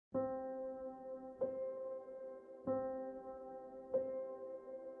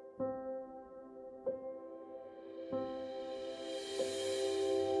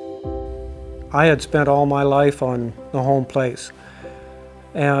I had spent all my life on the home place.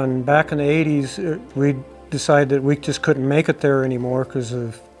 And back in the 80s, we decided that we just couldn't make it there anymore because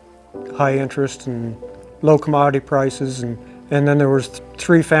of high interest and low commodity prices. And then there was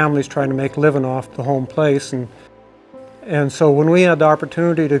 3 families trying to make a living off the home place. And so when we had the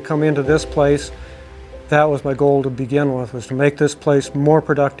opportunity to come into this place, that was my goal to begin with, was to make this place more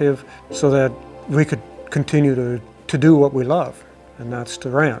productive so that we could continue to do what we love, and that's to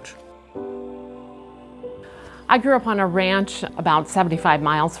ranch. I grew up on a ranch about 75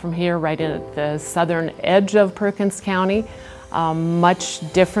 miles from here, right at the southern edge of Perkins County.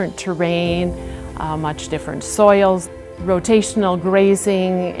 Much different terrain, much different soils, rotational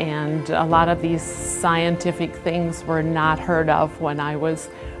grazing, and a lot of these scientific things were not heard of when I was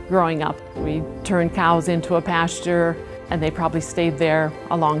growing up. We turned cows into a pasture, and they probably stayed there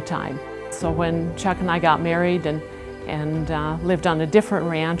a long time. So when Chuck and I got married and lived on a different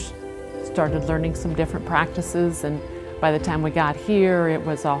ranch, started learning some different practices, and by the time we got here, it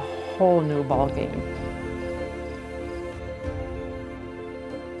was a whole new ball game.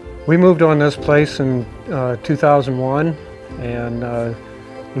 We moved on this place in 2001 and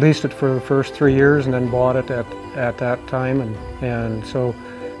leased it for the first 3 years and then bought it at that time. And so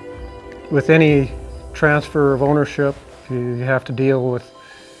with any transfer of ownership, you have to deal with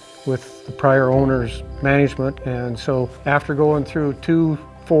the prior owner's management. And so after going through 2,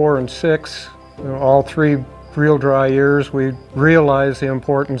 4, and 6, all 3 real dry years, we realized the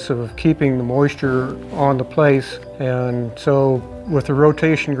importance of keeping the moisture on the place. And so with the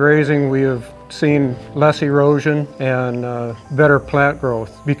rotation grazing, we have seen less erosion and better plant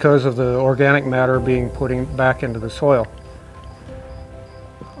growth because of the organic matter being put back into the soil.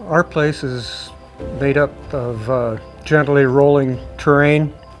 Our place is made up of gently rolling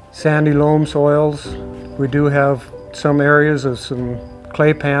terrain, sandy loam soils. We do have some areas of some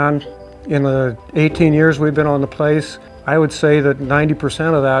clay pan. In the 18 years we've been on the place, I would say that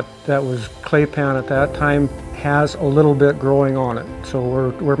 90% of that was clay pan at that time has a little bit growing on it. So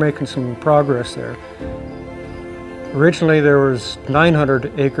we're making some progress there. Originally there was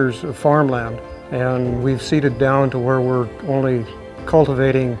 900 acres of farmland, and we've seeded down to where we're only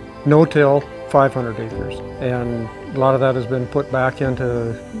cultivating no-till 500 acres. And a lot of that has been put back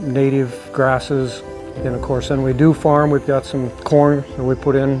into native grasses. And of course, then we do farm. We've got some corn that we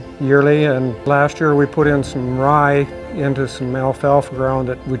put in yearly, and last year we put in some rye into some alfalfa ground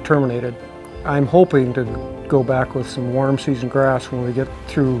that we terminated. I'm hoping to go back with some warm season grass when we get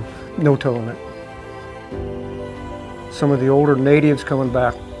through no-tilling it. Some of the older natives coming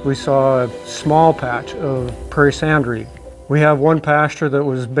back, we saw a small patch of prairie sandreed. We have one pasture that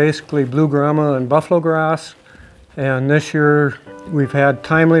was basically blue grama and buffalo grass, and this year we've had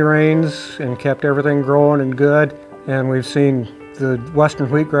timely rains and kept everything growing and good, and we've seen the western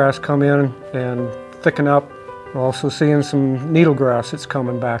wheatgrass come in and thicken up. We're also seeing some needlegrass that's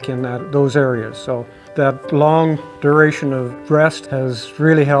coming back in those areas. So that long duration of rest has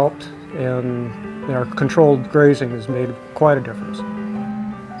really helped, and our controlled grazing has made quite a difference.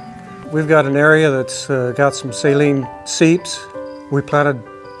 We've got an area that's got some saline seeps. We planted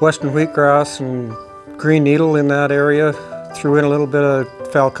western wheatgrass and green needle in that area, threw in a little bit of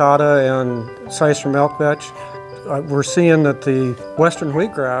falcata and Sicer milk vetch. We're seeing that the western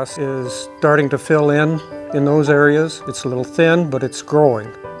wheatgrass is starting to fill in those areas. It's a little thin, but it's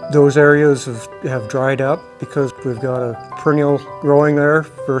growing. Those areas have dried up because we've got a perennial growing there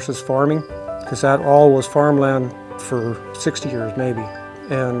versus farming, because that all was farmland for 60 years maybe.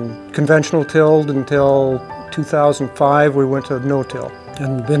 And conventional tilled until 2005, we went to no-till,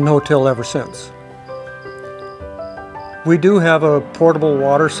 and been no-till ever since. We do have a portable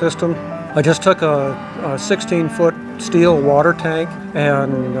water system. I just took a 16-foot steel water tank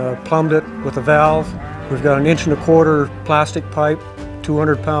and plumbed it with a valve. We've got an 1.25 inch plastic pipe,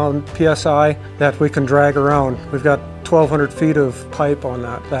 200-pound PSI that we can drag around. We've got 1,200 feet of pipe on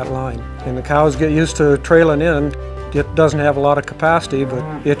that line. And the cows get used to trailing in. It doesn't have a lot of capacity, but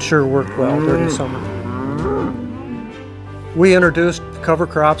it sure worked well during the summer. We introduced cover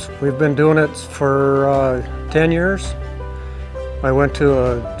crops. We've been doing it for 10 years. I went to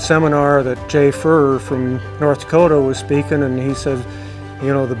a seminar that Jay Furr from North Dakota was speaking, and he said, you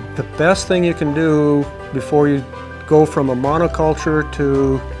know, the best thing you can do before you go from a monoculture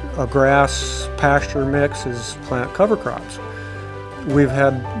to a grass pasture mix is plant cover crops. We've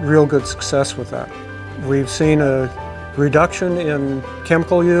had real good success with that. We've seen a reduction in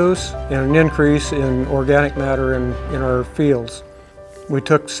chemical use and an increase in organic matter in our fields. We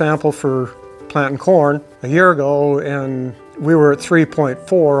took sample for planting corn a year ago, and we were at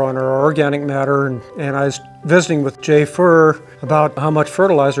 3.4 on our organic matter, and I was visiting with Jay Furr about how much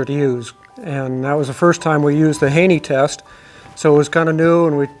fertilizer to use. and that was the first time we used the Haney test. So it was kind of new,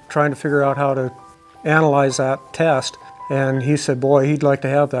 and we were trying to figure out how to analyze that test. And he said, boy, he'd like to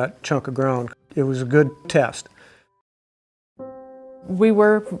have that chunk of ground. It was a good test. We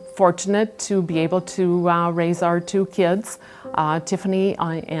were fortunate to be able to raise our 2 kids, Tiffany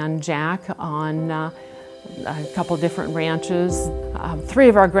and Jack, on a couple different ranches. 3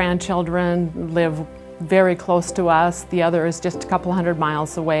 of our grandchildren live very close to us. The other is just a couple hundred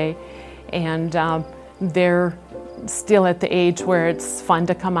miles away. And they're still at the age where it's fun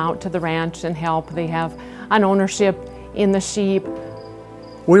to come out to the ranch and help. They have an ownership in the sheep.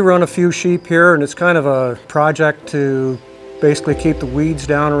 We run a few sheep here, and it's kind of a project to basically keep the weeds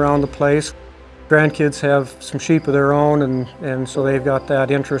down around the place. Grandkids have some sheep of their own, and so they've got that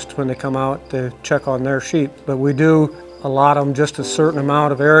interest when they come out to check on their sheep. But we do allot them just a certain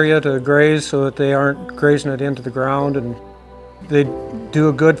amount of area to graze so that they aren't grazing it into the ground. And they do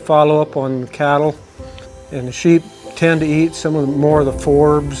a good follow-up on cattle, and the sheep tend to eat some of more of the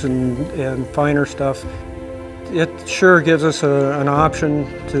forbs and finer stuff. It sure gives us an option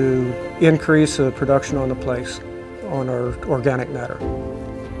to increase the production on the place, on our organic matter.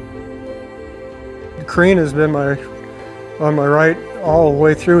 Crean has been on my right all the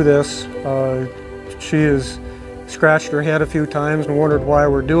way through this. She has scratched her head a few times and wondered why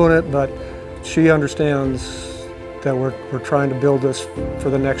we're doing it, but she understands that we're trying to build this for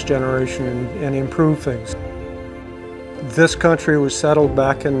the next generation and improve things. This country was settled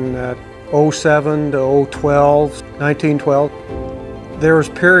back in 07 to 012, 1912. There was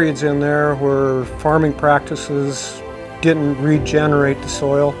periods in there where farming practices didn't regenerate the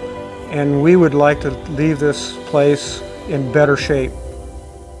soil, and we would like to leave this place in better shape.